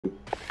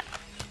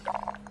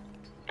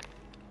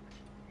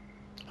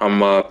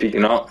I'm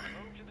peeking out.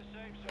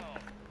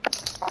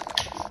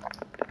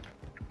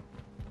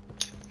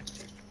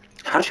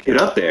 How'd you get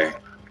up there?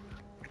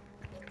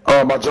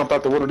 I jumped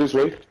out the window this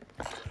way.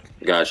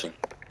 Gotcha.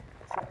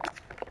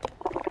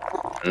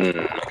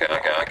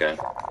 Okay.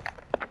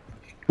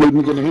 Look at the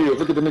nigga in the hills.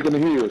 Look at the nigga in the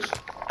hills.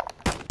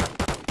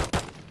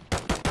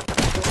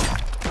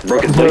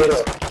 Broke his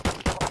legs.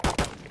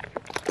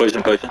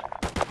 Pushing.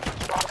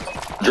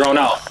 Drone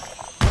out.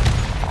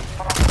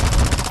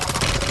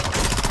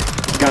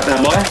 Got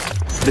that boy?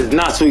 This is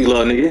not sweet,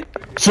 little nigga.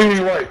 See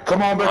you right.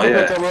 Come on back up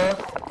there, man.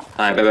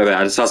 Alright, bet.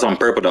 I just saw something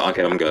purple though.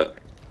 Okay, I'm good.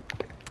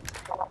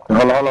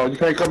 Hold on. You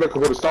can't come back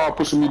because the star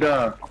pushing me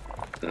down.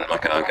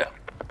 Okay.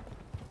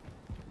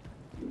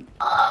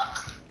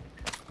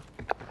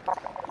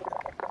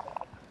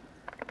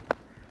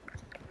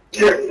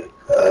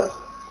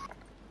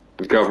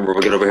 Be careful, bro.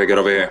 Get over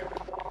here.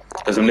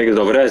 There's some niggas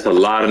over there. There's a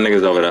lot of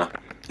niggas over there.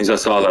 I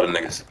saw a lot of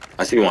niggas.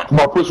 I see one. Come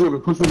on, push with me.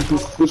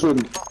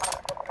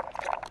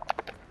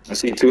 I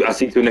see two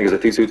niggas.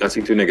 I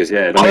see two niggas.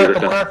 Yeah.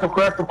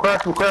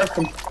 Crack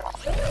them.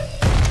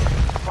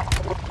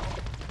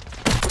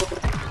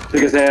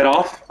 Took his head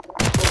off.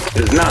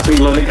 It's not sweet,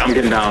 little nigga. I'm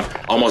getting down.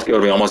 Almost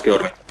killed me.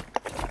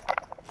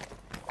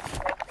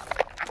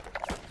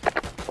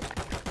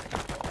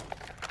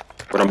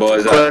 Where them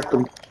boys at? Crack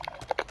them.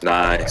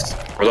 Nice.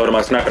 Reloading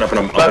my sniper up and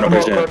I'm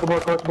pushing in.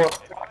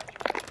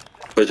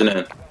 Pushing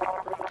in.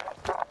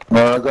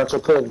 I got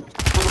your cover.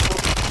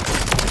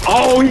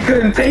 Oh, he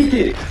couldn't take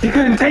it. He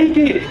couldn't take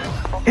it.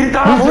 He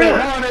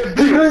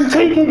couldn't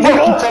take it.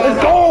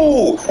 Let's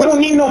go. We don't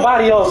need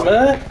nobody else,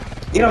 man.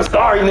 You know,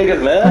 sorry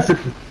niggas, man.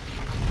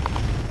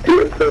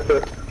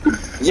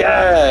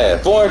 Yeah,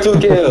 4 and 2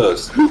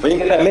 kills. We didn't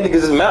get that many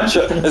because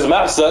this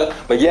map sucked.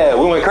 But yeah,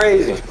 we went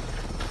crazy.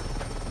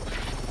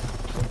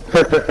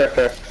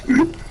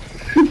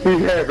 He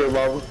happy,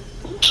 mama.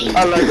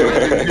 I like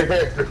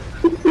it.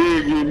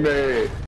 He get mad.